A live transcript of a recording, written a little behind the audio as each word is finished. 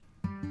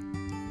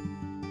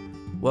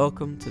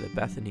Welcome to the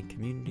Bethany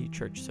Community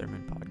Church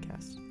Sermon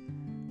Podcast.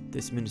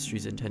 This ministry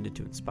is intended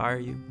to inspire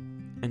you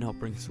and help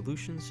bring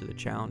solutions to the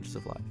challenges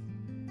of life.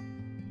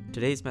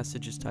 Today's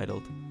message is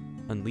titled,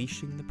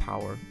 Unleashing the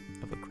Power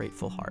of a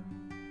Grateful Heart.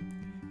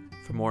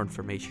 For more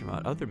information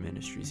about other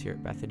ministries here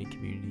at Bethany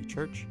Community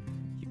Church,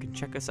 you can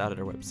check us out at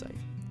our website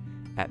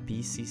at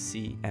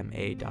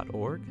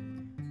bccma.org,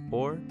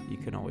 or you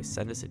can always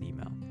send us an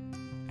email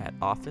at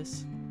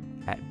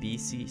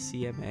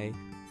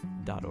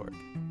office@bccma.org.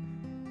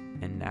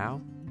 And now,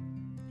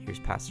 here's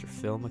Pastor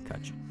Phil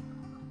McCutcheon.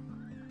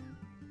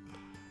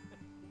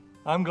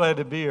 I'm glad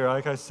to be here.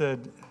 Like I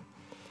said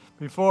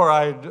before,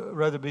 I'd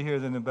rather be here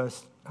than the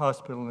best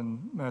hospital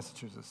in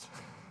Massachusetts.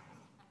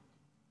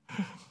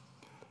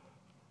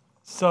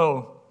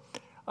 So,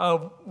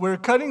 we're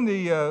cutting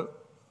the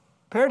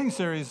parenting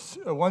series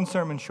one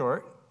sermon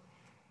short.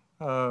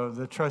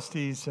 The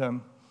trustees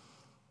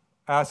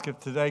asked if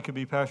today could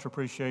be Pastor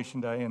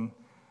Appreciation Day, and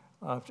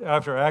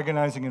after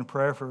agonizing in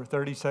prayer for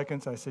 30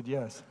 seconds, I said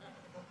yes.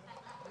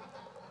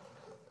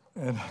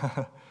 And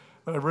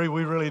we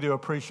really do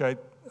appreciate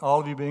all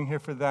of you being here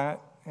for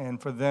that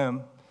and for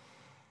them.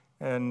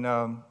 And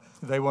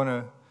they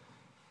want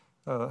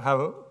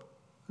to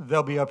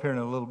they'll be up here in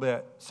a little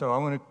bit. So I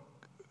want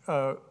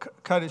to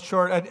cut it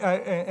short,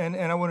 and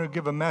I want to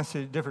give a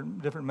message,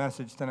 different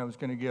message than I was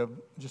going to give.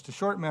 Just a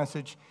short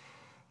message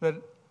that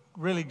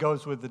really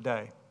goes with the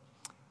day.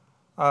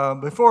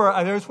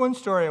 There's one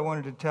story I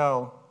wanted to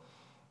tell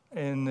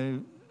in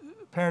the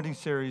parenting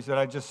series that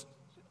I just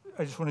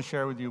want to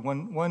share with you.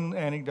 One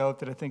anecdote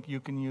that I think you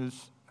can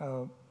use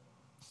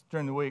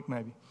during the week,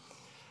 maybe.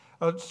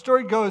 The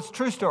story goes,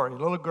 true story, a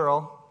little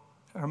girl,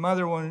 her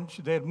mother,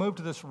 they had moved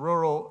to this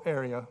rural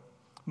area,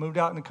 moved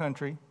out in the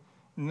country,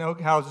 no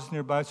houses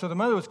nearby, so the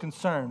mother was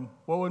concerned.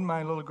 What would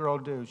my little girl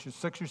do? She was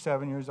 6 or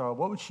 7 years old.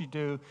 What would she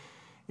do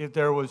if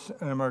there was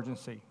an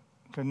emergency?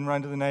 Couldn't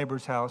run to the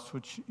neighbor's house,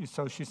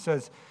 so she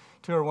says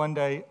to her one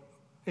day,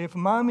 if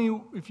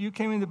you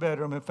came in the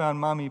bedroom and found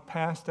Mommy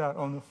passed out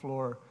on the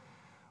floor,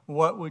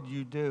 what would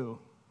you do?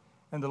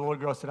 And the little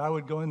girl said, I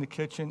would go in the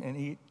kitchen and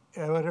eat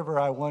whatever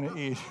I want to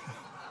eat.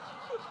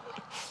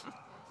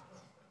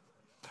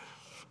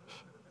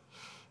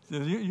 So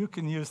you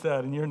can use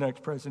that in your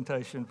next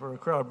presentation for a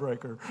crowd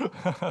breaker.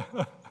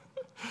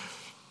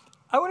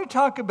 I want to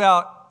talk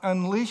about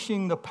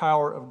unleashing the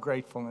power of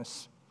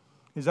gratefulness.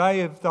 As I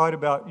have thought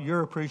about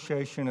your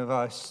appreciation of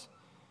us,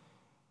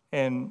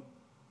 and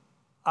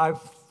I've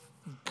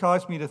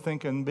caused me to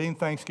think, and being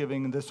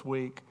Thanksgiving this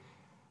week,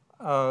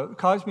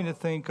 caused me to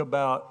think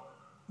about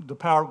the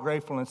power of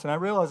gratefulness. And I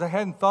realized I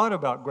hadn't thought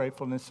about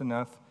gratefulness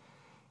enough,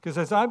 because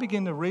as I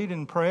begin to read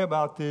and pray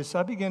about this,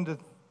 I begin to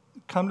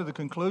come to the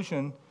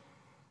conclusion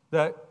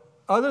that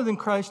other than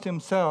Christ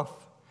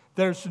himself,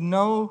 there's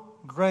no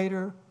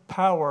greater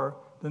power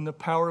than the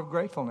power of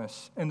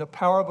gratefulness and the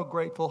power of a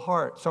grateful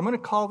heart. So I'm going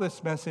to call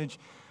this message,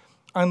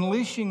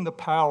 Unleashing the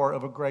Power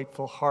of a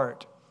Grateful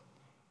Heart.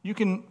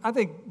 I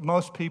think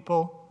most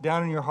people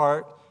down in your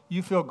heart,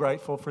 you feel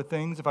grateful for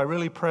things. If I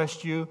really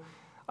pressed you,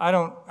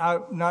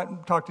 I've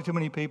not talked to too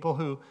many people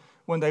who,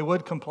 when they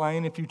would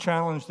complain, if you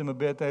challenged them a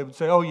bit, they would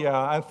say, oh yeah,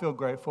 I feel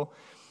grateful.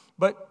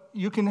 But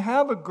you can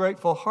have a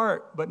grateful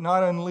heart, but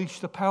not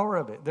unleash the power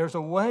of it. There's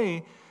a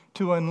way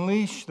to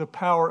unleash the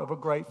power of a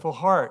grateful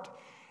heart.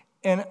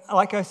 And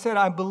like I said,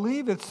 I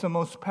believe it's the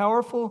most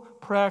powerful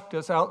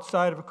practice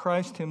outside of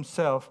Christ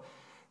himself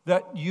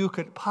that you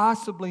could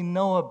possibly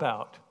know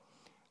about.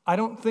 I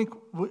don't think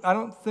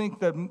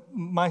that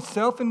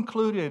myself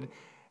included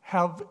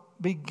have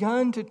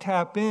begun to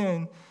tap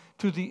in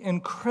to the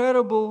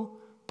incredible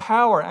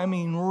power,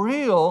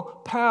 real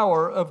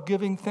power of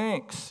giving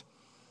thanks.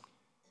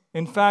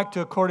 In fact,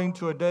 according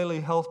to a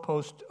Daily Health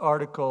Post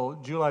article,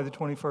 July the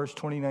 21st,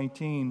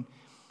 2019,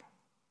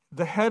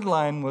 the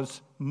headline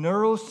was,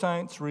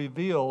 Neuroscience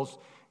Reveals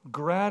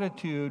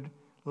Gratitude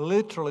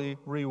Literally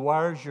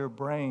Rewires Your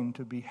Brain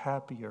to Be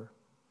Happier.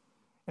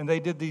 And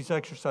they did these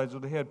exercises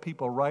where they had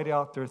people write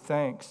out their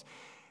thanks.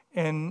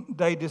 And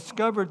they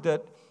discovered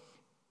that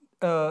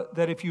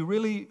if you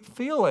really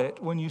feel it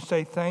when you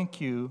say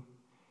thank you,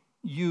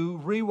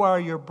 you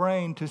rewire your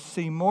brain to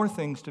see more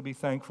things to be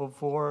thankful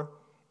for,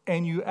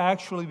 and you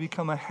actually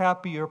become a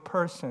happier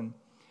person.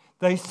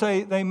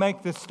 They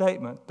make this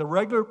statement, the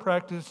regular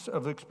practice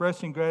of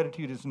expressing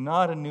gratitude is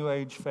not a New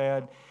Age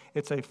fad.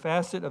 It's a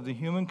facet of the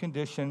human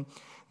condition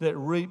that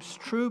reaps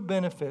true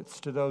benefits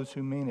to those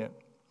who mean it.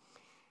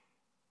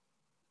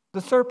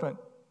 The serpent,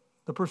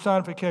 the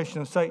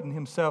personification of Satan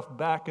himself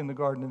back in the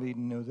Garden of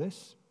Eden, knew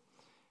this.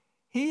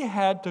 He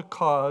had to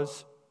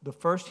cause the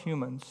first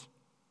humans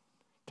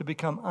to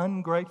become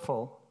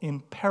ungrateful in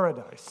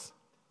paradise.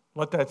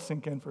 Let that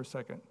sink in for a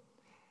second.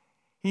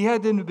 He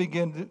had them to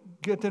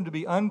get them to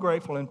be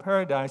ungrateful in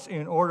paradise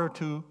in order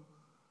to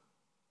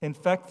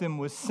infect them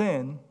with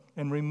sin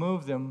and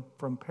remove them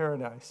from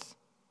paradise.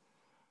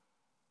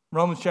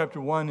 Romans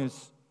chapter 1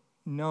 is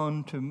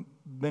known to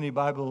many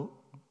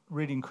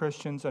Bible-reading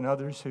Christians and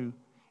others who,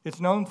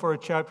 it's known for a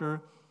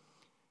chapter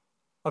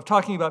of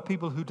talking about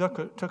people who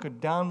took a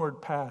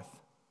downward path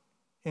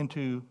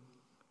into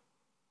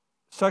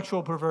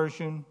sexual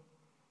perversion,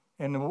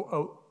 and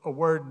a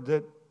word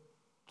that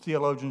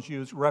theologians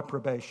use,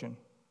 reprobation.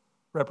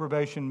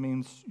 Reprobation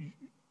means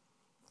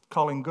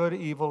calling good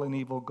evil and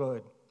evil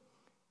good.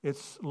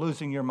 It's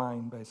losing your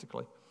mind,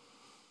 basically.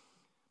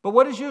 But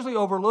what is usually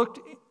overlooked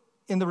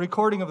in the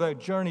recording of that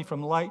journey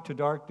from light to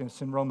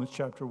darkness in Romans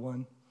chapter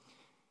 1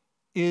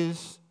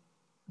 is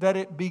that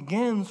it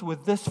begins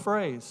with this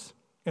phrase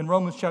in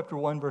Romans chapter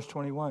 1, verse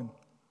 21.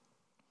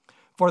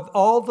 For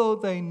although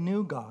they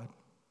knew God,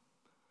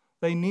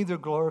 they neither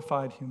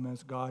glorified him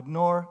as God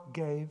nor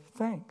gave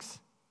thanks.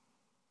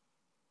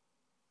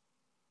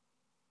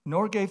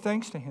 Nor gave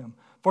thanks to him.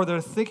 For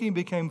their thinking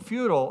became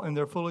futile and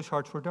their foolish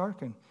hearts were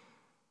darkened.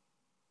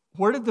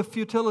 Where did the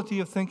futility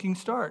of thinking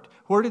start?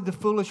 Where did the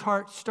foolish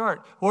heart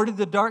start? Where did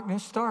the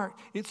darkness start?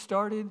 It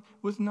started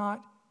with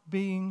not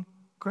being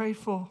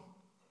grateful.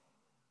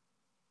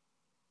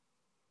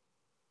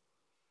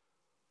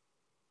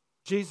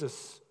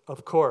 Jesus,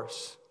 of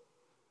course,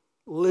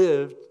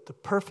 lived the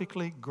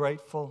perfectly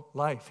grateful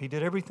life. He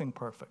did everything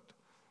perfect.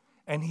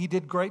 And he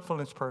did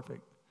gratefulness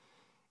perfect.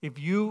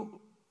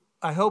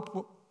 I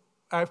hope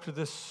after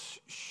this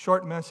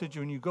short message,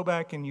 when you go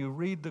back and you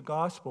read the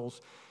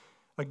Gospels,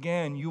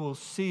 again, you will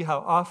see how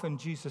often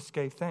Jesus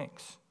gave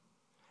thanks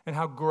and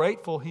how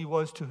grateful he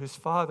was to his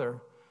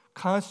Father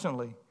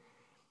constantly.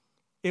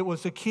 It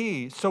was a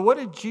key. So what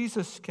did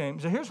Jesus came?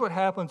 So here's what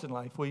happens in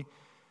life.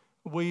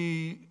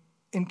 We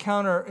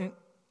encounter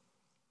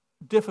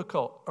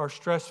difficult or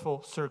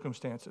stressful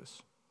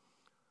circumstances.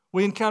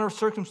 We encounter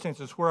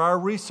circumstances where our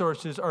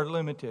resources are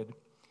limited.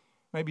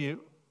 Maybe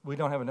we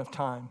don't have enough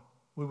time.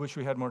 We wish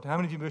we had more time. How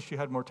many of you wish you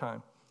had more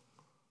time?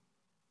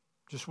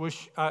 Just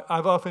wish,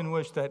 I've often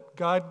wished that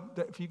God,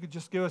 that if you could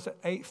just give us an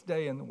 8th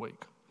day in the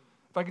week.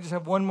 If I could just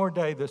have one more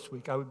day this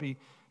week, I would be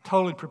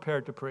totally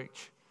prepared to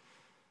preach.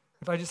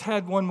 If I just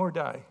had one more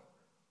day.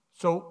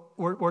 So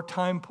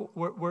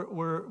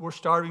we're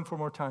starving for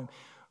more time.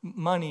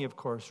 Money, of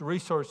course,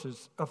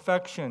 resources,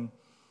 affection.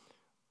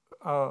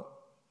 You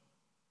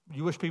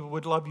wish people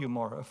would love you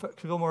more,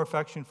 feel more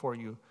affection for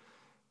you.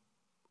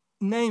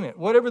 Name it.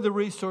 Whatever the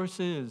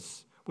resource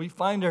is, we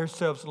find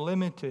ourselves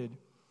limited.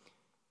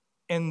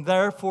 And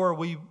therefore,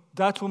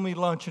 that's when we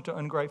launch into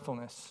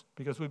ungratefulness,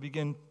 because we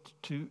begin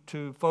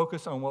to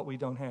focus on what we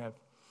don't have.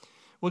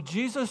 Well,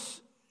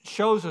 Jesus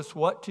shows us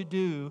what to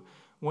do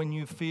when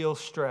you feel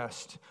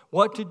stressed,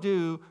 what to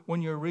do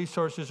when your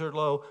resources are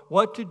low,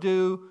 what to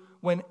do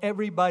when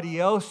everybody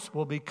else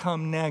will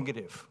become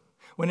negative,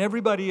 when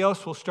everybody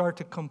else will start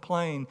to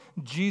complain.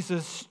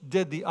 Jesus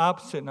did the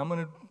opposite, and I'm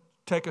going to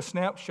take a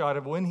snapshot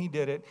of when he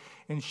did it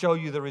and show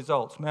you the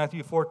results.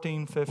 Matthew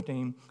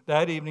 14:15.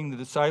 That evening the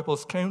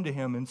disciples came to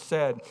him and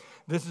said,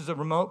 "This is a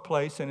remote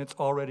place and it's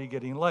already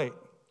getting late."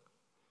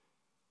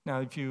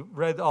 Now, if you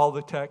read all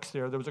the text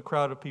there was a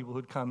crowd of people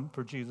who'd come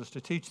for Jesus to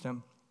teach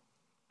them.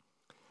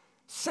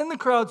 Send the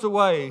crowds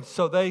away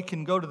so they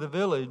can go to the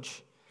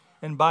village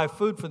and buy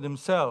food for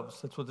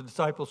themselves. That's what the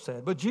disciples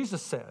said. But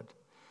Jesus said,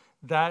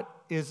 that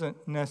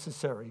isn't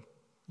necessary.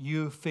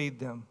 You feed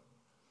them.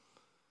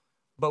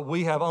 But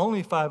we have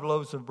only 5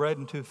 loaves of bread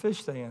and 2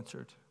 fish, they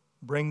answered.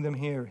 Bring them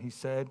here, he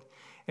said.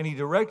 And he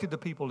directed the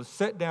people to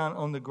sit down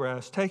on the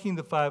grass, taking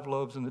the 5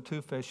 loaves and the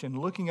 2 fish, and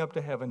looking up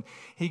to heaven,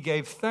 he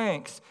gave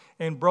thanks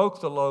and broke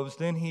the loaves.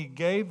 Then he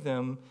gave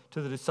them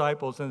to the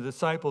disciples, and the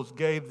disciples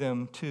gave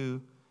them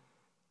to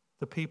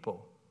the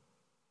people.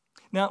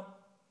 Now,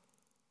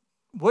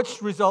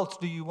 which results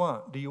do you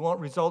want? Do you want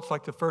results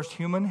like the first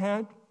human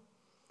had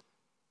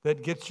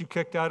that gets you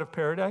kicked out of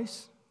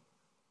paradise?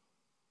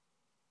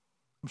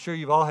 I'm sure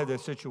you've all had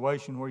that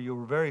situation where you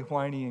were very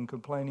whiny and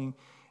complaining,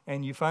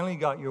 and you finally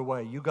got your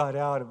way. You got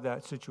out of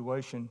that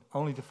situation,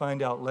 only to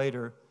find out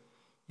later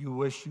you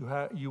wish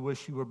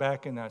you were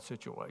back in that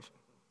situation,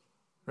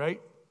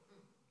 right?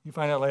 You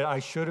find out later, I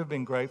should have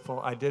been grateful.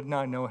 I did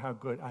not know how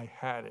good I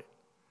had it.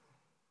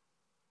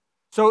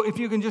 So if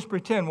you can just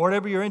pretend,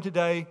 whatever you're in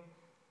today,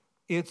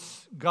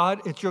 it's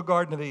your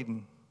Garden of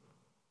Eden.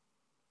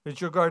 It's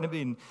your Garden of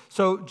Eden.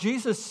 So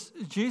Jesus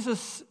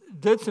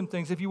did some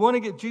things. If you want to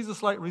get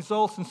Jesus-like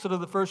results instead of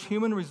the first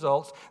human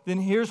results, then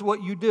here's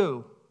what you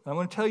do. I'm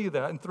going to tell you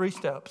that in 3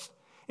 steps.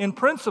 In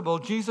principle,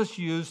 Jesus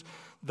used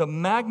the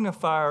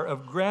magnifier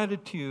of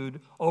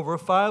gratitude over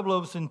 5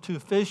 loaves and 2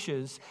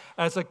 fishes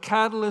as a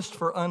catalyst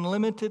for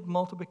unlimited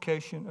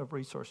multiplication of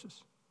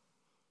resources.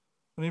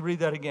 Let me read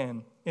that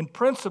again. In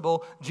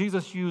principle,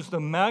 Jesus used the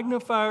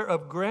magnifier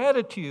of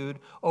gratitude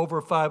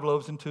over 5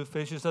 loaves and 2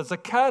 fishes as a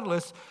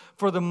catalyst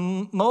for the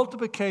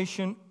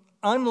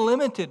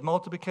unlimited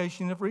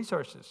multiplication of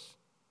resources.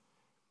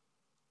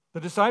 The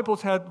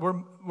disciples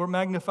were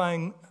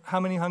magnifying how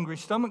many hungry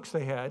stomachs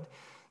they had.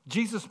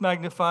 Jesus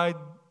magnified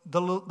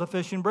the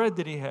fish and bread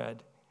that he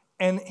had.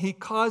 And he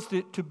caused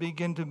it to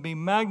begin to be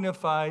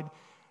magnified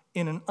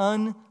in an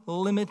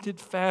unlimited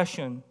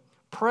fashion.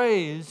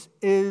 Praise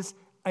is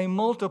a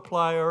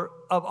multiplier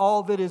of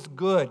all that is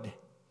good.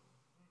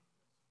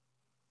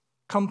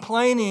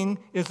 Complaining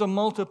is a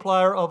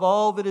multiplier of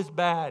all that is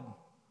bad.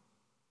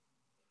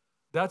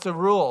 That's a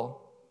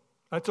rule.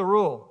 That's a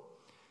rule.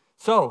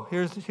 So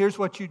here's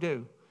what you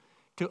do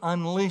to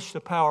unleash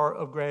the power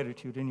of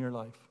gratitude in your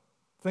life.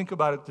 Think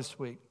about it this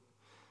week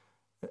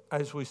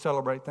as we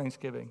celebrate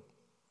Thanksgiving.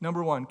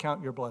 Number one,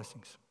 count your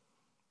blessings.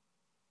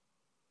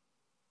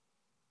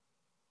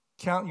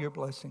 Count your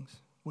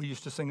blessings. We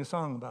used to sing a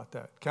song about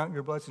that. Count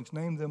your blessings.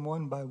 Name them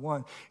one by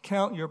one.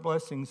 Count your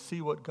blessings.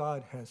 See what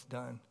God has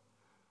done.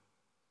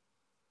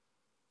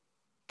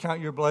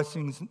 Count your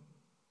blessings.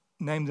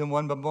 Name them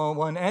one by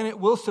one. And it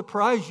will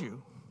surprise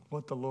you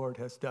what the Lord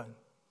has done.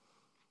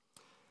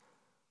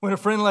 When a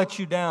friend lets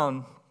you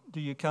down, do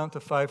you count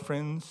the 5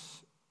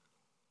 friends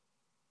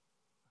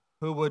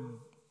who would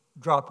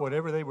drop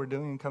whatever they were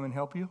doing and come and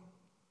help you?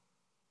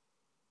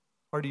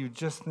 Or do you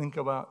just think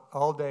about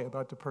all day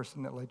about the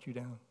person that let you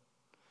down?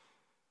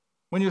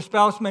 When your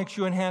spouse makes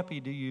you unhappy,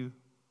 do you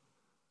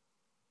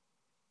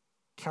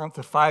count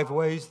the 5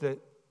 ways that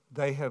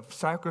they have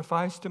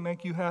sacrificed to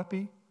make you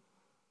happy?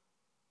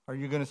 Or are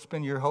you going to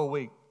spend your whole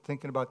week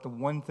thinking about the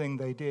one thing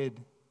they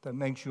did that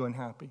makes you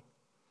unhappy?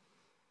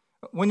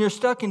 When you're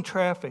stuck in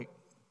traffic,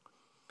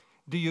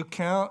 do you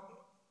count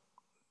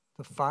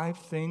the 5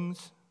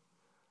 things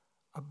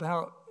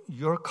about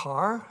your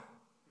car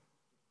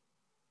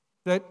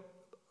that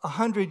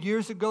 100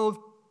 years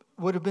ago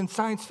would have been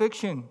science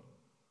fiction?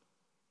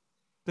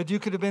 That you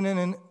could have been in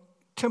a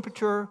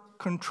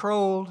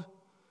temperature-controlled,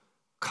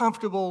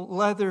 comfortable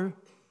leather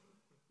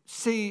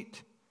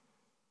seat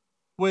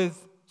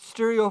with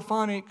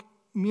stereophonic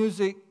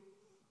music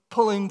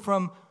pulling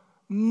from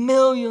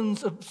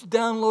millions of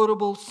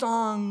downloadable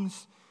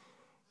songs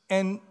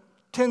and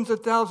tens of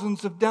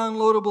thousands of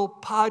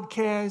downloadable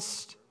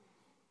podcasts.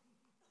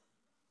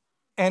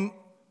 And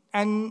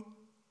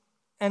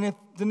if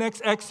the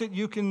next exit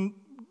you can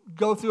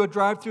go through a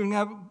drive-thru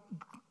and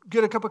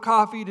get a cup of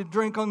coffee to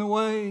drink on the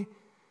way?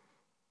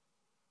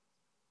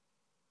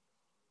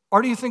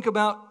 Or do you think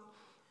about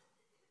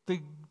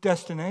the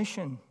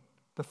destination,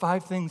 the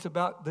 5 things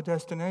about the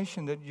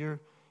destination, that you're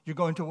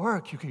going to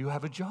work? You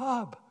have a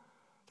job.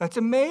 That's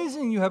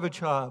amazing you have a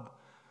job.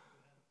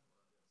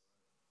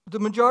 The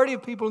majority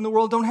of people in the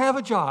world don't have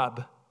a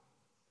job.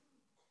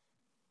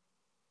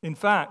 In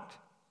fact,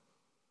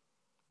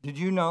 did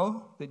you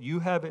know that you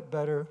have it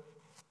better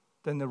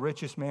than the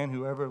richest man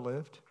who ever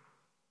lived?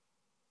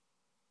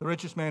 The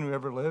richest man who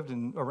ever lived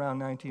in around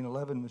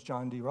 1911 was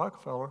John D.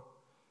 Rockefeller.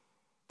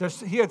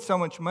 He had so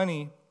much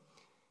money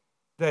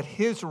that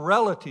his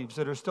relatives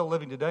that are still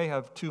living today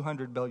have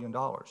 $200 billion.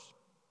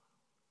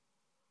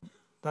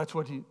 That's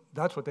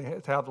what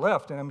they have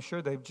left, and I'm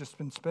sure they've just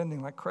been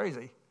spending like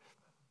crazy.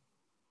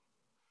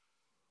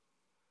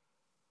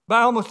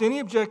 By almost any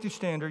objective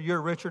standard,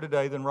 you're richer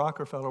today than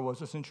Rockefeller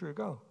was a century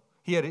ago.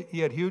 He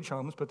had huge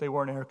homes, but they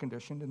weren't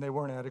air-conditioned, and they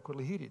weren't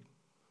adequately heated.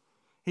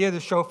 He had a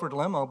chauffeured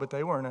limo, but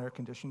they weren't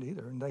air-conditioned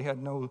either, and they had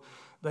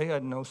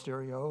no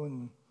stereo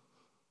and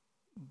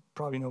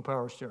probably no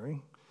power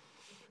steering.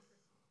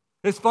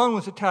 His phone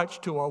was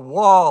attached to a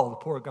wall, the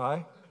poor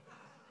guy.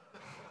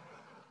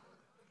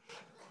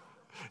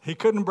 He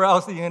couldn't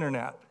browse the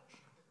internet.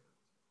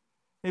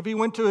 If he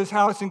went to his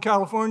house in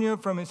California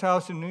from his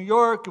house in New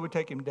York, it would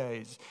take him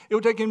days. It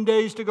would take him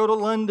days to go to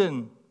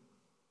London.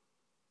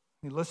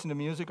 He listened to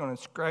music on a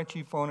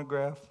scratchy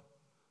phonograph.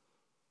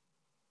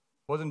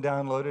 Wasn't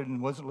downloaded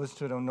and wasn't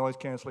listened to on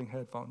noise-canceling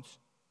headphones.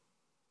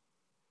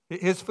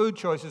 His food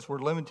choices were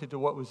limited to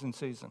what was in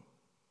season.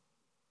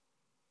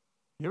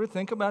 You ever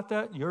think about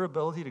that? Your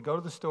ability to go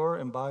to the store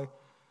and buy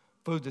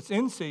food that's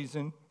in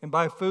season and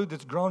buy food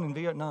that's grown in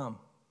Vietnam.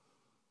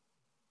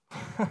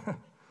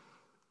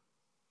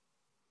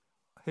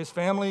 His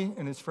family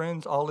and his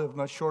friends all live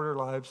much shorter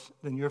lives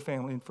than your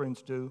family and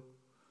friends do.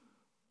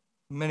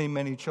 Many,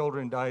 many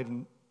children died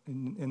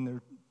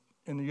in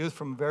their youth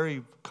from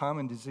very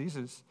common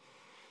diseases.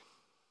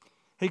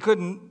 He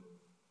couldn't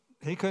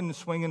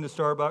swing into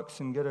Starbucks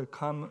and get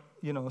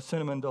a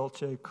cinnamon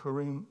dolce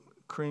cream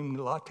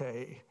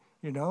latte,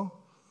 you know.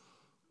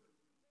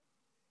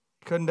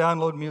 He couldn't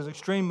download music,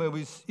 stream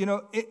movies. You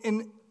know,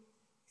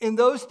 in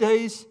those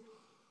days,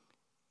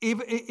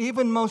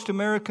 even most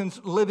Americans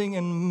living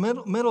in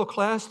middle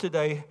class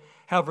today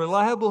have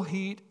reliable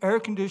heat, air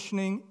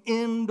conditioning,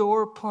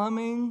 indoor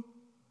plumbing.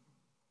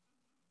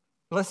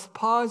 Let's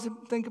pause and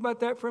think about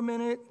that for a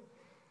minute.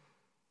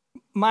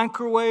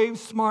 Microwave,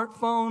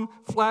 smartphone,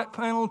 flat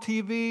panel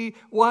TV,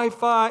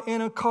 Wi-Fi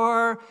in a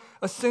car.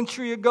 A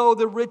century ago,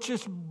 the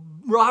richest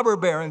robber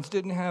barons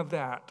didn't have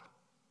that.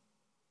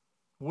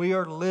 We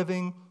are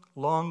living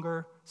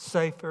longer,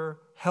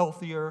 safer,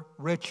 healthier,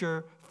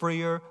 richer,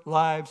 freer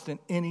lives than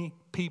any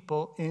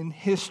people in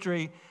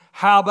history.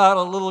 How about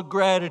a little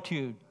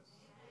gratitude?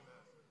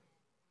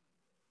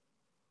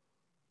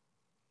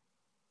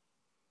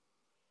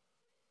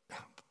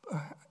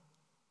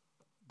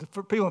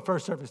 The people in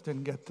first service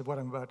didn't get to what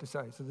I'm about to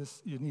say, so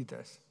you need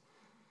this.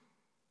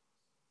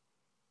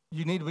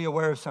 You need to be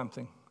aware of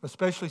something,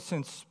 especially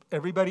since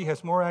everybody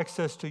has more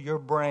access to your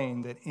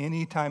brain than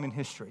any time in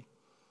history.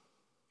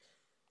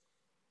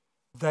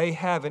 They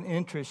have an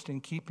interest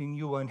in keeping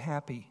you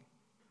unhappy.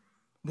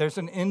 There's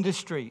an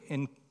industry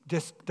in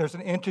There's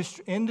an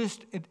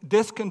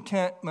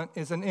discontentment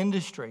is an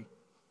industry.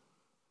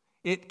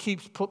 It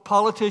keeps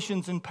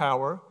politicians in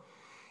power.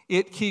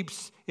 It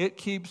keeps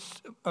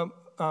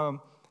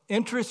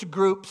interest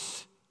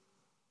groups,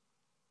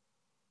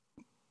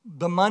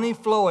 the money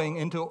flowing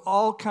into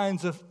all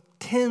kinds of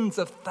tens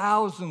of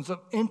thousands of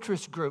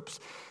interest groups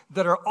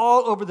that are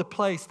all over the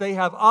place. They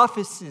have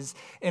offices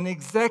and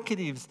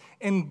executives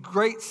and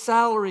great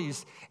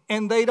salaries,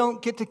 and they don't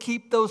get to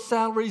keep those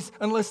salaries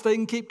unless they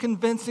can keep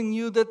convincing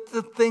you that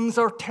the things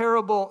are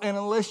terrible, and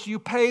unless you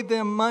pay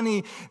them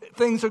money,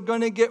 things are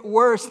going to get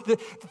worse.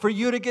 For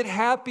you to get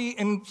happy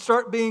and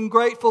start being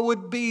grateful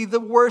would be the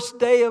worst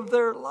day of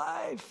their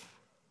life.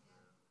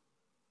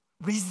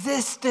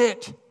 Resist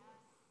it.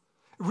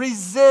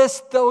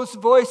 Resist those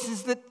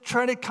voices that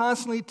try to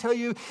constantly tell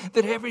you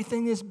that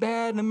everything is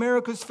bad and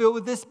America's filled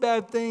with this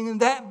bad thing and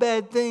that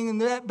bad thing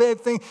and that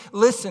bad thing.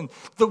 Listen,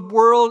 the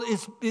world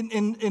is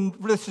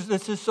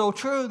this is so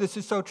true. This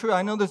is so true.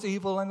 I know there's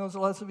evil. I know there's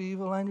lots of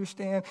evil. I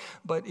understand.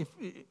 But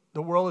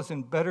the world is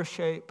in better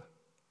shape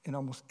in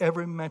almost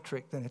every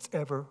metric than it's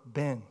ever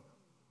been.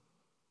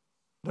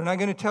 They're not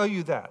going to tell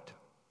you that.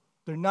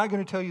 They're not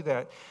going to tell you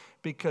that.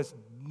 Because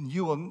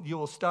you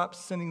will stop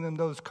sending them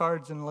those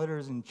cards and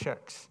letters and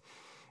checks.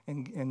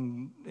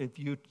 And if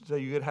you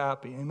get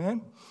happy.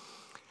 Amen?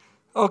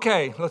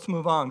 Okay, let's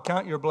move on.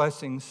 Count your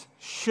blessings.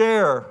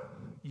 Share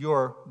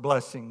your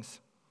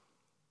blessings.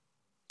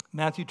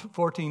 Matthew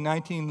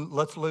 14:19,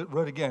 let's read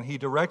it again. He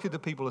directed the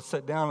people to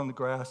sit down on the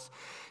grass,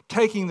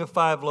 taking the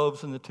 5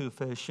 loaves and the 2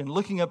 fish, and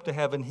looking up to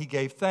heaven, he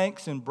gave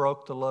thanks and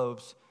broke the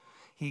loaves.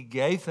 He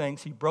gave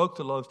thanks, he broke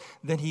the loaves,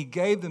 then he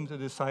gave them to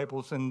the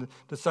disciples, and the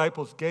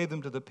disciples gave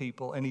them to the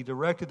people, and he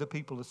directed the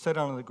people to sit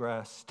on the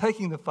grass,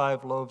 taking the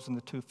 5 loaves and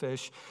the 2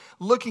 fish,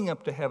 looking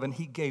up to heaven,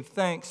 he gave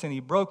thanks, and he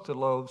broke the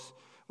loaves.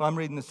 Well, I'm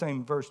reading the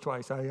same verse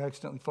twice. I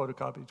accidentally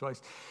photocopied it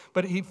twice.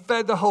 But he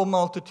fed the whole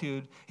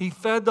multitude. He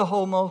fed the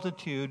whole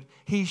multitude.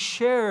 He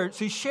shared.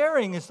 See,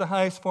 sharing is the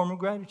highest form of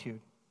gratitude.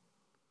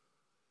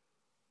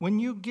 When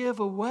you give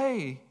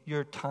away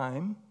your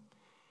time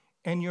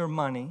and your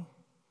money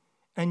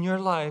and your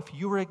life,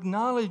 you are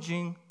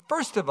acknowledging,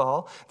 first of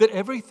all, that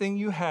everything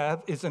you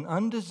have is an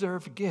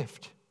undeserved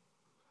gift.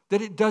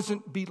 That it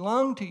doesn't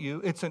belong to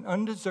you, it's an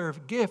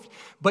undeserved gift.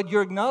 But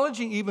you're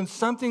acknowledging even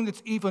something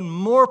that's even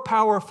more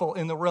powerful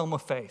in the realm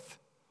of faith.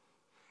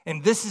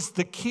 And this is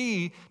the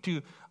key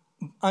to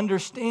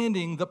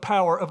understanding the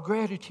power of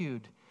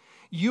gratitude.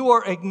 You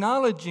are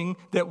acknowledging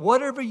that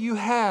whatever you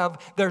have,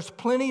 there's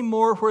plenty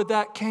more where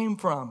that came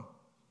from.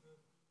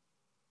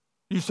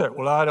 You say,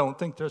 well, I don't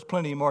think there's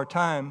plenty more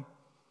time.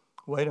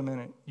 Wait a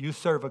minute. You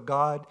serve a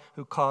God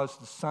who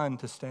caused the sun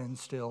to stand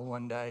still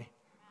one day.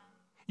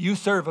 You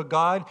serve a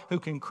God who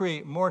can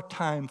create more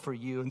time for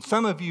you. And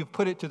some of you have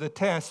put it to the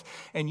test,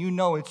 and you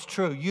know it's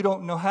true. You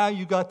don't know how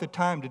you got the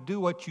time to do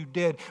what you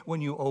did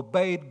when you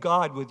obeyed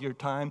God with your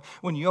time.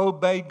 When you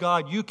obeyed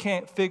God, you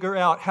can't figure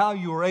out how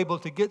you were able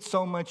to get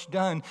so much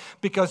done,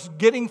 because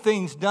getting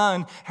things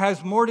done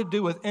has more to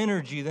do with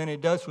energy than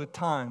it does with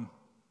time.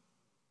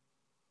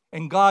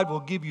 And God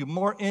will give you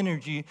more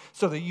energy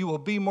so that you will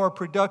be more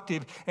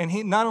productive. And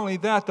not only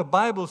that, the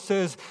Bible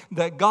says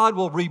that God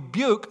will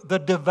rebuke the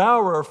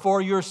devourer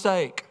for your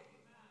sake.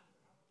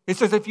 It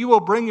says if you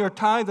will bring your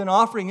tithe and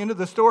offering into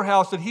the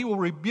storehouse, that he will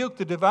rebuke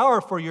the devourer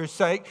for your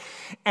sake.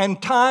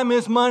 And time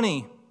is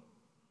money.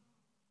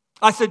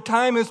 I said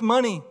time is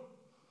money.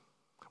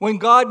 When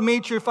God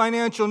meets your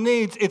financial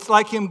needs, it's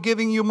like him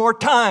giving you more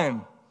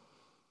time.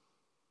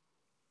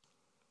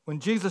 When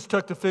Jesus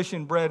took the fish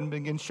and bread and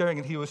began sharing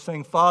it, he was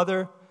saying,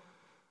 Father,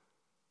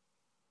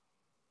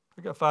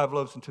 I got 5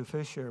 loaves and 2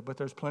 fish here, but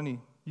there's plenty.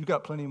 You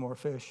got plenty more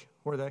fish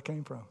where that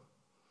came from.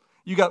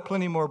 You got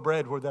plenty more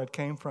bread where that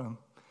came from.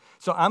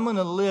 So I'm going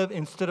to live,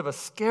 instead of a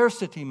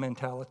scarcity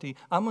mentality,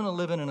 I'm going to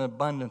live in an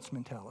abundance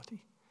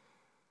mentality.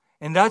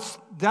 And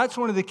that's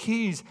one of the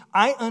keys.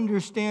 I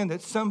understand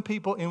that some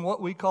people in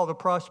what we call the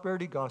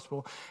prosperity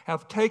gospel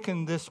have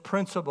taken this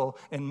principle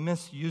and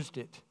misused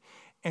it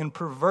and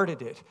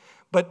perverted it.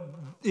 But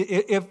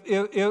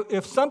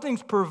if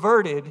something's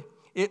perverted,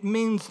 it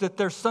means that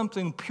there's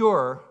something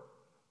pure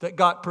that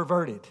got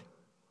perverted.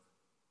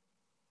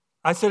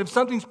 I said if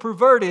something's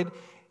perverted,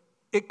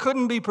 it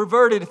couldn't be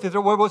perverted if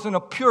there wasn't a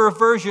pure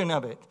version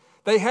of it.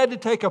 They had to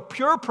take a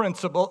pure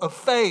principle of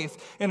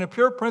faith and a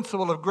pure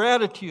principle of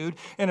gratitude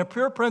and a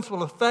pure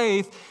principle of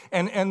faith.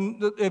 And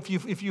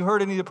if you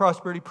heard any of the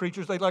prosperity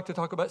preachers, they'd like to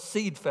talk about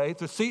seed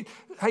faith.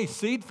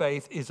 Seed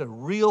faith is a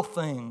real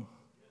thing.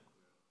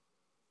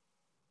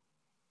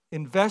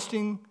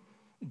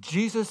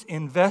 Jesus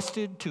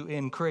invested to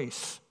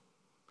increase.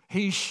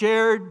 He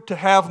shared to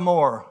have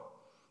more.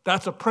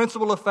 That's a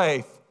principle of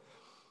faith.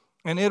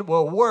 And it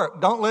will work.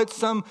 Don't let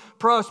some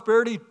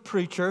prosperity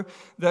preacher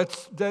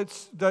that's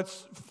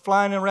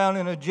flying around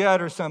in a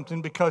jet or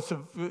something because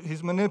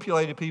he's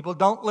manipulated people.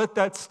 Don't let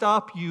that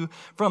stop you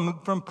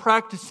from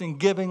practicing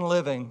giving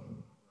living.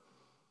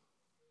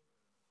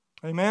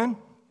 Amen?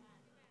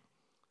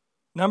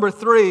 Number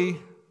 3,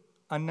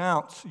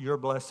 announce your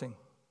blessing.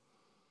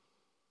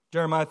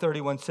 Jeremiah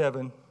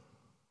 31:7.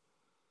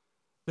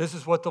 This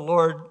is what the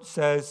Lord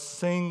says,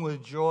 sing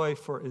with joy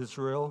for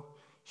Israel.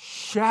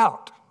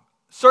 Shout.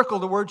 Circle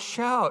the word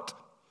shout.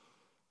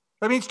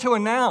 That means to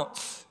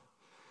announce.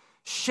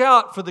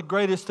 Shout for the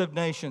greatest of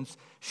nations.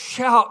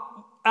 Shout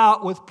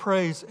out with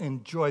praise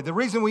and joy. The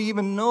reason we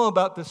even know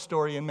about this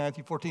story in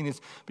Matthew 14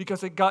 is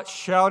because it got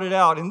shouted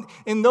out. And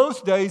in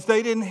those days,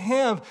 they didn't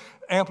have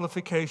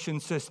amplification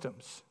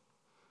systems.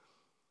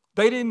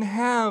 They didn't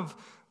have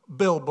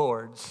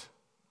billboards.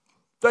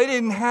 They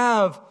didn't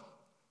have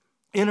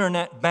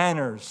internet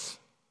banners.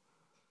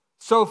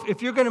 So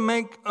if you're going to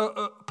make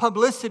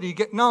publicity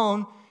get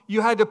known,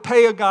 you had to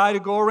pay a guy to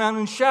go around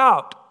and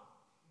shout.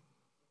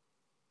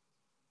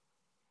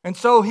 And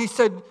so he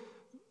said,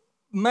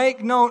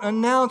 make known,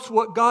 announce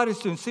what God is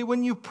doing. See,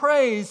 when you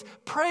praise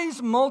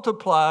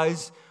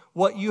multiplies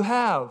what you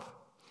have.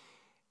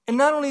 And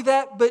not only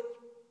that, but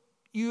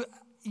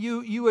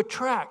you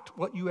attract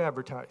what you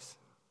advertise.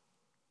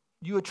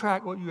 You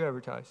attract what you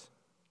advertise.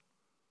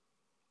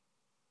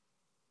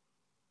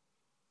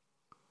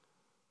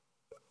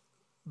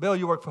 Bill,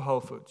 you work for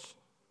Whole Foods.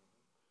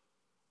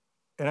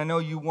 And I know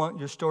you want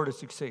your store to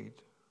succeed.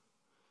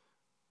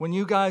 When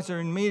you guys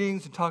are in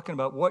meetings and talking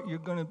about what you're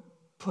going to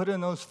put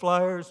in those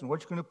flyers and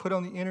what you're going to put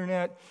on the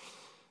internet,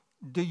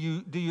 do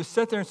you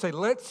sit there and say,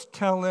 let's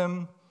tell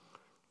them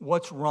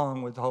what's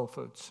wrong with Whole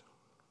Foods?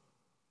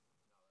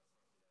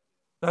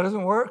 That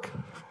doesn't work?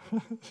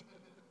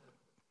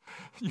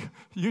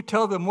 You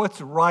tell them what's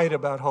right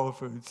about Whole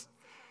Foods.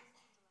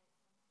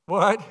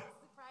 What?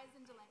 Surprise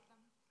and delight them.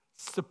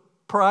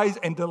 Surprise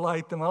and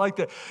delight them. I like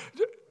that.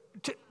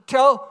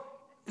 Tell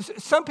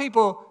some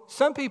people,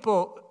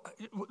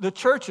 the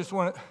church is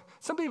one.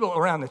 Some people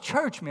around the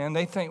church, man,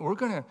 they think we're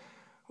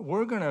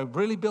gonna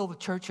really build the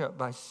church up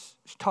by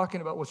talking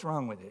about what's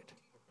wrong with it.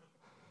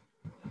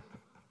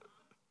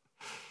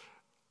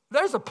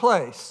 There's a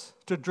place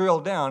to drill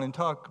down and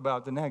talk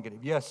about the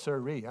negative. Yes,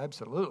 sirree,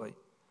 absolutely.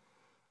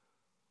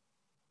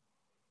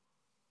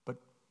 But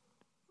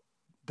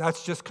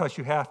that's just because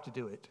you have to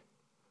do it.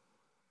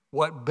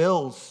 What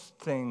builds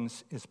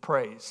things is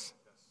praise.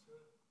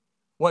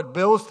 What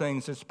builds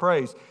things is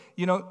praise.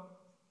 You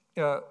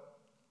know,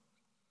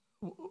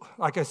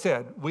 like I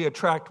said, we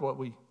attract what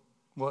we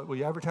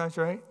advertise,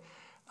 right?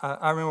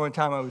 I remember one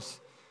time I was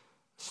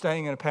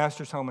staying in a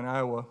pastor's home in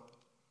Iowa.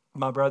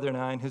 My brother and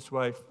I and his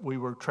wife, we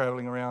were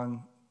traveling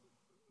around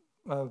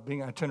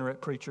being itinerant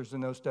preachers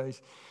in those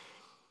days.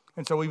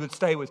 And so we would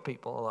stay with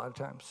people a lot of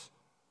times.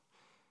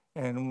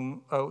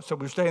 And so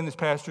we were staying in this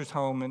pastor's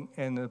home,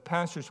 and the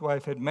pastor's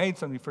wife had made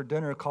something for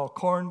dinner called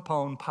corn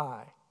pone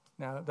pie.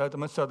 Now,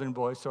 I'm a Southern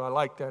boy, so I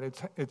like that.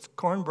 It's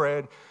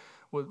cornbread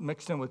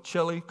mixed in with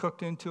chili,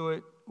 cooked into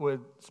it with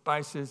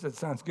spices. That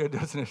sounds good,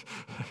 doesn't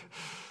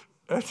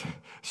it?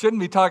 Shouldn't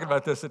be talking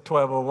about this at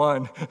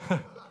 12:01.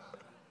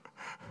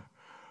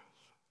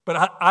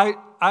 But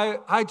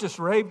I just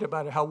raved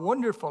about it, how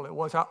wonderful it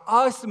was, how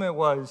awesome it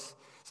was.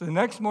 So the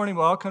next morning,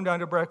 we all come down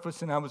to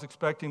breakfast, and I was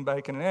expecting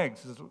bacon and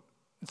eggs.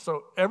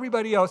 So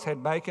everybody else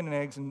had bacon and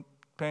eggs and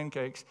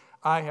pancakes.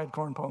 I had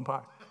corn pone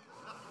pie.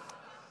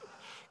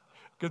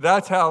 Because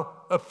that's how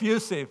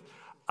effusive.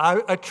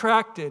 I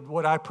attracted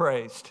what I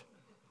praised.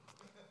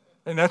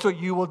 And that's what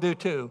you will do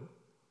too.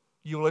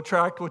 You will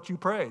attract what you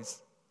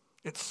praise.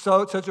 It's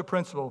such a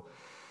principle.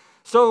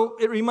 So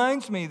it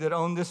reminds me that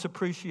on this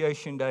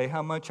Appreciation Day,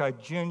 how much I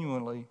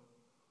genuinely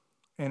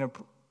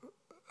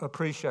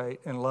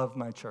appreciate and love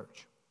my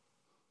church.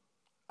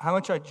 How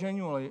much I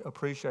genuinely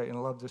appreciate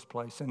and love this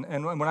place.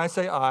 And when I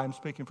say I'm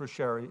speaking for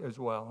Sherry as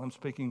well. I'm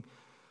speaking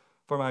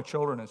for my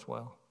children as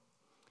well.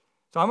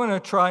 So I'm going to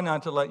try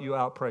not to let you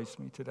outpraise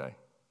me today.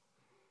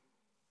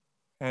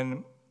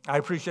 And I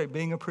appreciate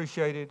being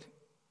appreciated.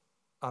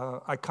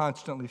 I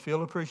constantly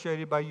feel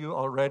appreciated by you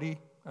already.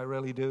 I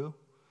really do.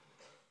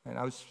 And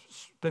I was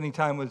spending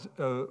time with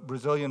a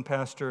Brazilian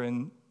pastor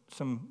and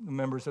some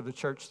members of the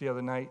church the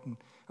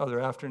other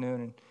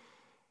afternoon,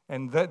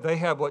 and they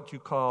have what you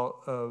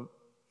call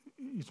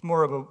it's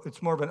more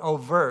of an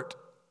overt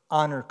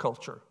honor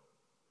culture.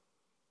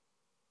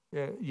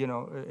 You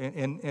know,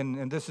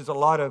 and this is a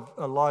lot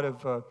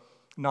of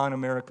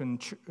non-American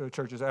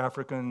churches,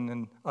 African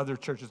and other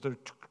churches. Their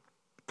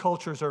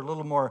cultures are a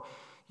little more,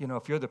 you know,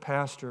 if you're the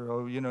pastor,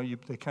 or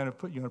they kind of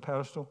put you on a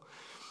pedestal.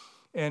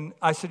 And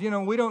I said,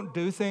 we don't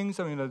do things.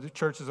 I mean, the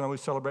church doesn't always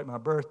celebrate my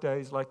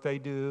birthdays like they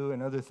do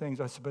and other things.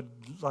 I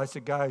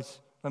said, guys,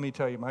 let me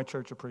tell you, my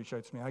church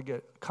appreciates me.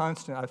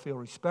 I feel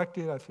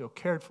respected. I feel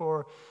cared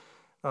for.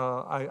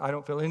 I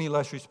don't feel any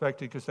less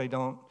respected because they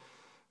don't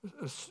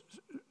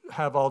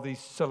have all these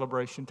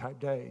celebration type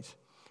days.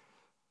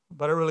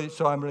 But I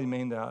really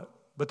mean that.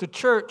 But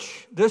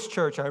this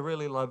church, I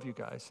really love you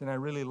guys, and I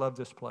really love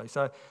this place.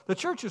 The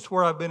church is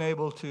where I've been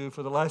able to,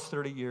 for the last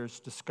 30 years,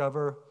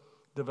 discover,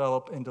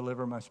 develop, and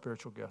deliver my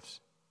spiritual gifts.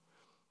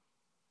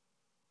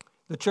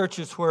 The church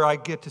is where I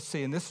get to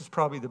see, and this is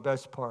probably the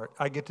best part,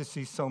 I get to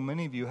see so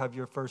many of you have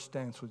your first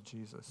dance with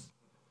Jesus.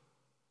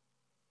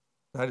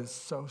 That is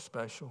so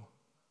special.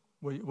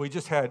 We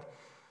just had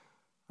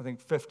I think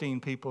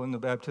 15 people in the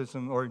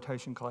baptism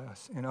orientation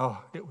class. And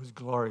it was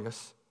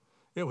glorious.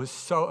 It was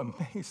so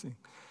amazing.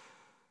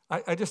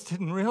 I just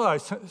didn't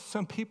realize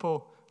some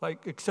people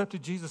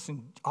accepted Jesus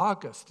in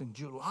August and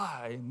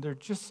July, and they're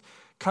just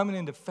coming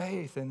into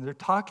faith, and they're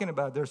talking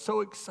about it. They're so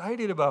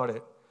excited about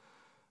it.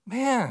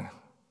 Man,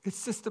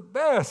 it's just the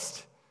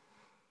best.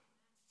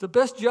 The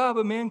best job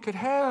a man could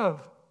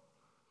have.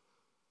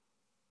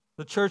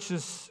 The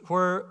churches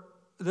where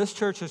this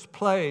church has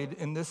played,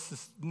 and this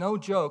is no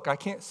joke, I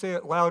can't say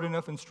it loud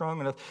enough and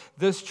strong enough,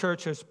 this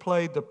church has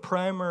played the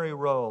primary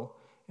role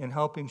in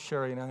helping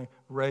Sherry and I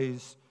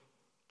raise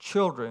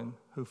children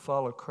who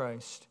follow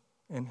Christ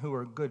and who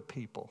are good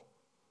people.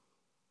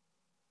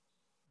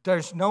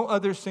 There's no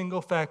other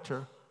single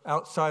factor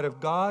outside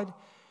of God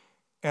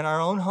and our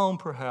own home,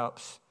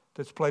 perhaps,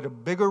 that's played a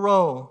bigger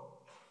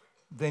role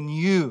than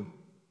you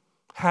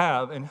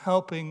have in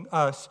helping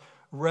us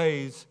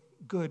raise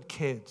good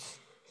kids.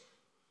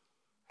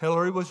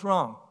 Hillary was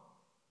wrong,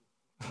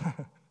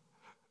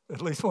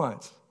 at least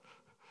once.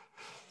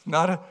 It's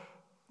not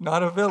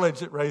a village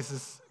that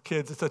raises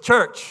kids, it's a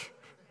church.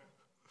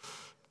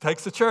 It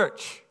takes a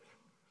church.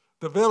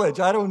 The village,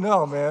 I don't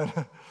know, man.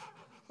 I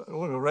don't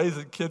want to raise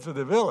the kids for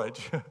the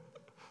village.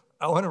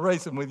 I want to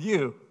raise them with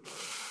you.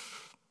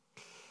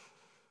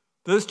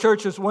 This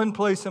church is one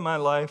place in my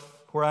life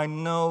where I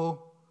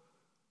know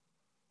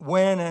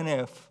when and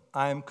if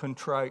I am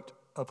contrite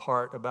of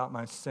heart about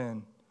my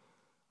sin,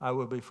 I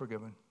will be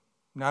forgiven.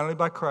 Not only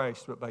by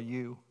Christ, but by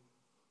you.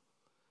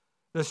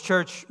 This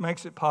church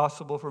makes it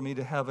possible for me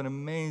to have an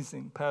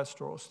amazing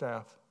pastoral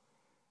staff,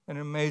 an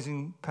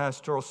amazing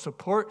pastoral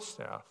support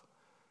staff.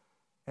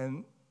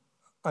 And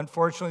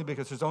unfortunately,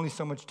 because there's only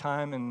so much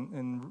time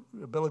and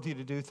ability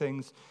to do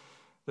things,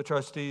 the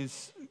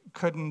trustees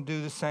couldn't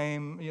do the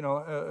same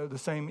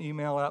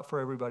email out for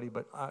everybody.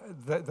 But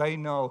they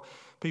know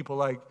people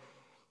like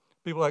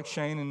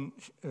Shane and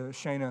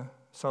Shana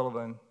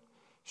Sullivan.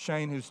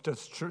 Shane, who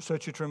does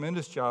such a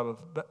tremendous job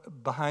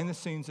of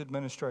behind-the-scenes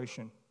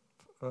administration,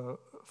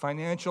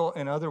 financial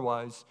and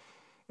otherwise,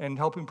 and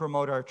helping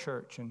promote our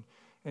church. And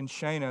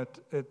Shana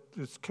at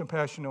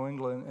Compassion New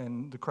England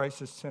and the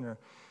Crisis Center.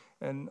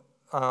 And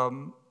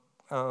Dan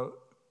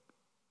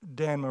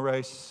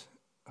Moraes,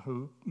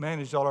 who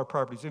managed all our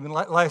properties. Even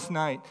last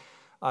night,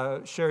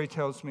 Sherry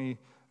tells me,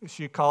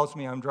 she calls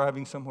me, I'm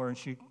driving somewhere, and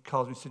she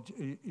calls me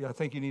and said, I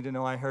think you need to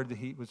know I heard the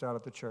heat was out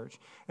at the church.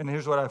 And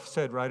here's what I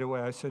said right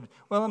away. I said,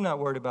 well, I'm not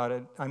worried about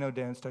it. I know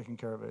Dan's taking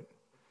care of it.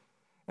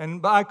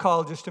 But I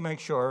called just to make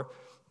sure,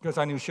 because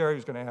I knew Sherry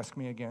was going to ask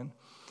me again.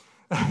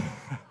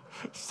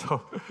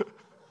 So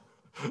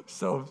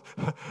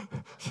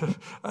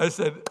I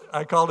said,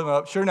 I called him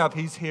up. Sure enough,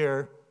 he's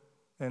here,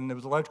 and there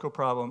was an electrical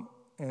problem,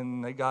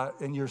 and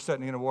you're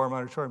sitting in a warm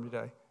auditorium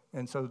today.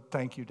 And so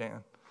thank you,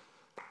 Dan.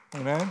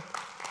 Amen.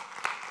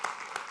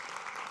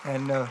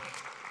 And,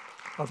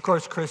 of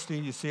course, Christy,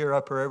 you see her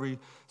up here every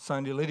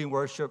Sunday leading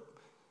worship,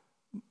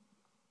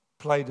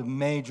 played a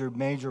major,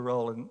 major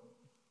role in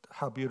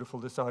how beautiful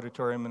this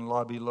auditorium and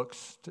lobby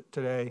looks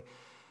today.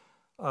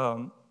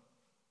 The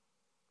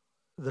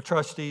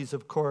trustees,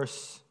 of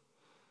course,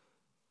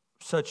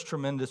 such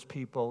tremendous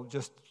people.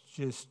 Just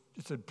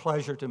it's a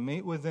pleasure to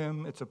meet with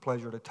them. It's a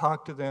pleasure to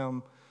talk to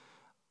them.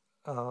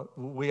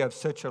 We have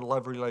such a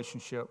love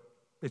relationship.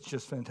 It's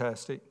just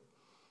fantastic.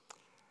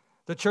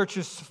 The church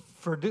has,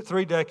 for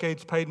 3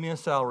 decades, paid me a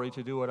salary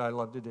to do what I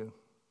love to do,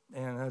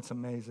 and that's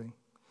amazing.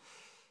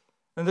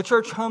 And the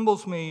church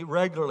humbles me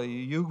regularly.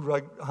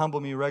 You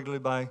humble me regularly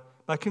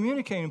by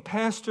communicating,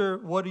 Pastor,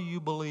 what do you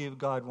believe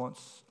God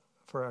wants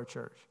for our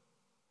church?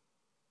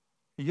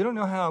 You don't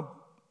know how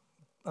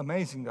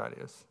amazing God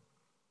is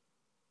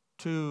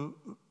to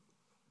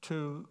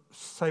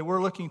say,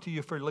 we're looking to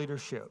you for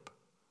leadership.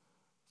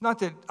 Not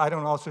that I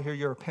don't also hear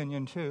your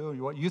opinion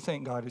too, what you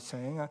think God is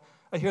saying.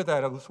 I hear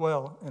that as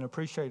well and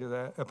appreciate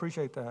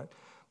that.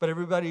 But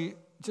everybody,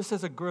 just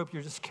as a group,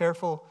 you're just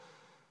careful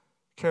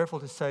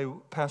to say,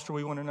 Pastor,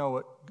 we want to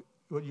know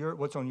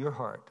what's on your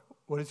heart.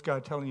 What is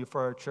God telling you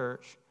for our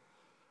church?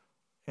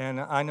 And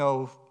I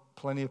know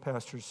plenty of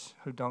pastors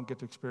who don't get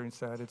to experience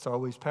that. It's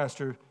always,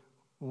 Pastor,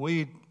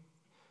 we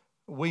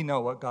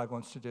know what God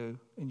wants to do,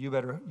 and you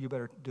better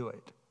do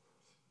it.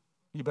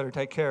 You better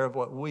take care of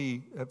what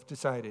we have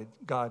decided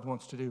God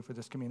wants to do for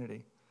this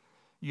community.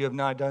 You have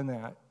not done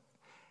that.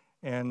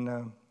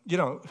 And,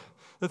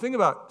 the thing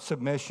about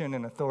submission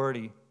and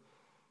authority,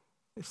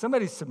 if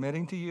somebody's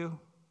submitting to you,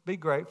 be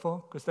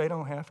grateful because they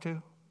don't have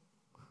to.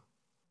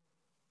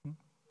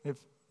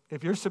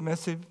 If you're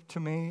submissive to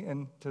me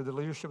and to the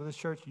leadership of this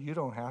church, you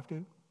don't have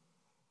to.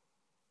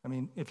 I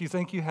mean, if you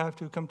think you have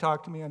to, come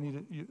talk to me. I'll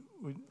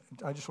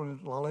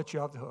let you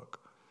off the hook.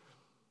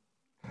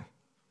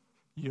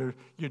 You're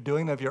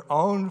doing it of your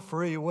own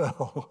free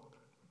will.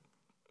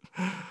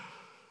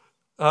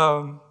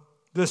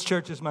 This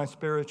church is my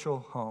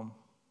spiritual home.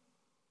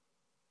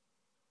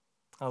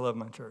 I love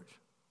my church.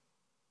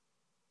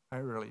 I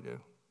really do.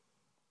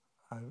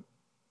 I'm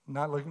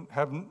not looking,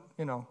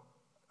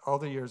 all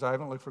the years I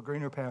haven't looked for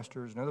greener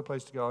pastures, another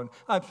place to go. And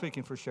I'm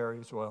speaking for Sherry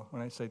as well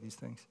when I say these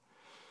things.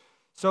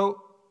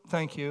 So,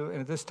 thank you. And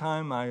at this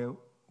time, I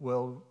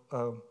will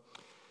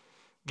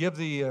give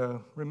the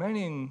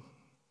remaining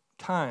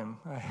time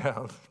I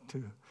have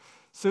to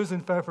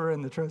Susan Pfeffer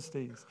and the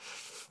trustees.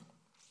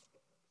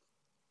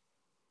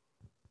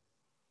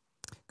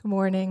 Good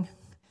morning.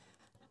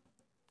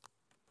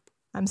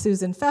 I'm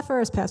Susan Pfeffer,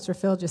 as Pastor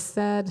Phil just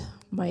said.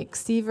 Mike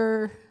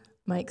Seaver,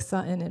 Mike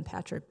Sutton, and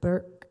Patrick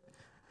Burke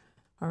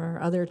are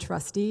our other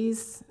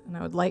trustees. And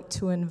I would like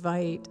to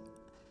invite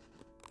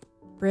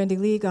Brandy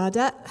Lee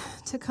Gaudette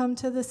to come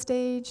to the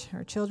stage,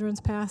 our children's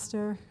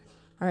pastor,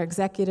 our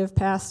executive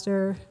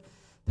pastor,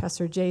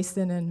 Pastor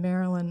Jason and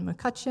Marilyn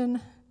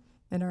McCutcheon,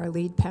 and our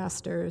lead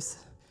pastors,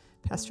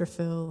 Pastor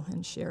Phil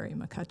and Sherry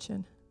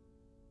McCutcheon.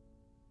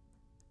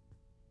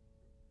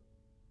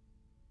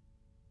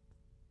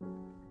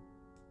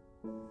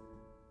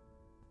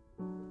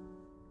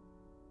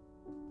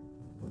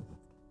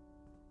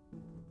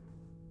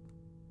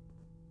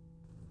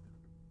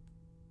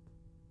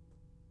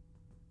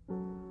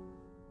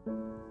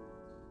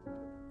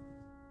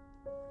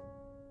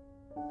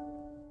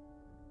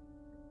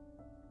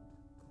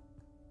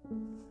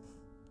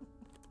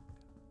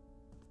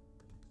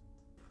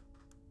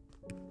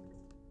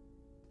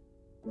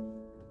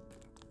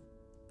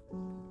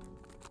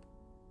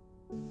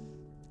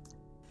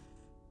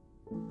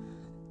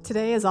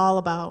 Today is all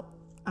about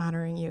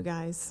honoring you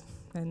guys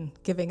and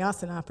giving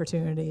us an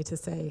opportunity to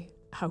say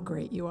how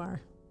great you are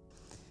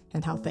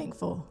and how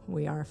thankful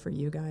we are for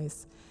you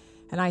guys.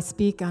 And I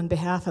speak on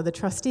behalf of the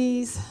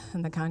trustees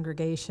and the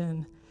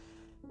congregation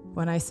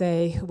when I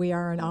say we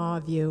are in awe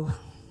of you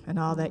and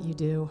all that you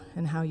do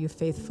and how you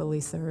faithfully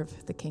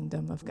serve the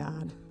kingdom of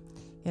God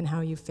and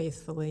how you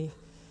faithfully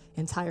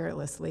and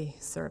tirelessly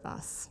serve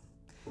us.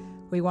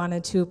 We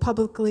wanted to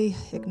publicly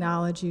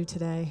acknowledge you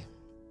today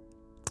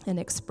and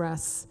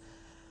express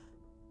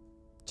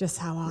just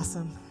how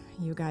awesome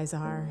you guys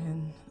are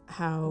and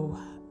how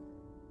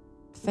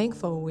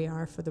thankful we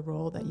are for the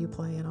role that you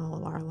play in all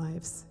of our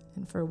lives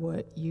and for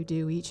what you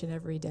do each and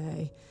every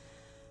day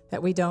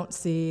that we don't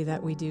see,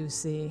 that we do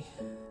see,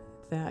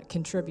 that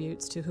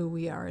contributes to who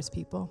we are as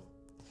people.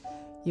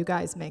 You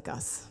guys make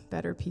us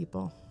better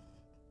people,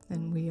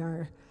 and we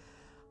are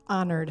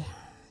honored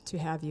to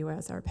have you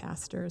as our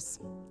pastors.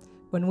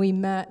 When we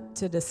met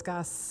to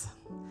discuss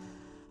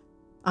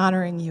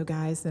honoring you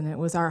guys, and it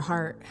was our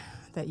heart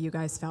that you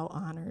guys felt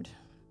honored.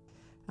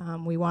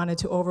 We wanted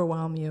to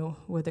overwhelm you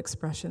with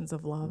expressions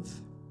of love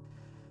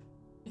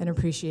and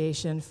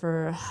appreciation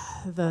for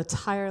the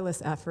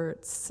tireless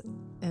efforts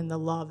and the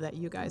love that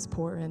you guys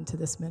pour into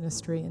this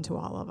ministry and to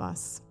all of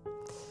us.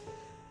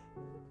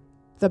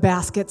 The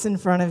baskets in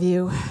front of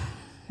you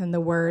and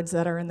the words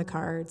that are in the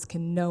cards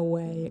can no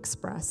way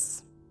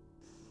express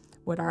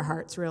what our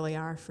hearts really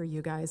are for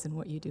you guys and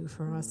what you do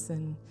for us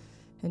and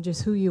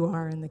just who you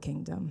are in the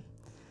kingdom.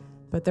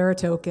 But they're a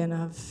token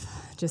of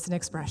just an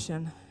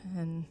expression.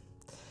 And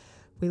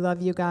we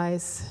love you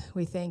guys.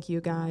 We thank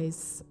you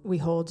guys. We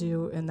hold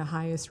you in the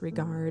highest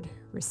regard,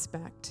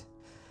 respect.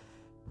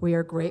 We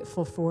are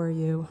grateful for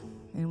you,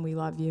 and we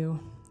love you.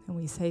 And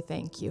we say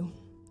thank you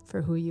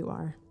for who you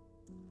are.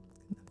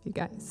 Love you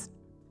guys.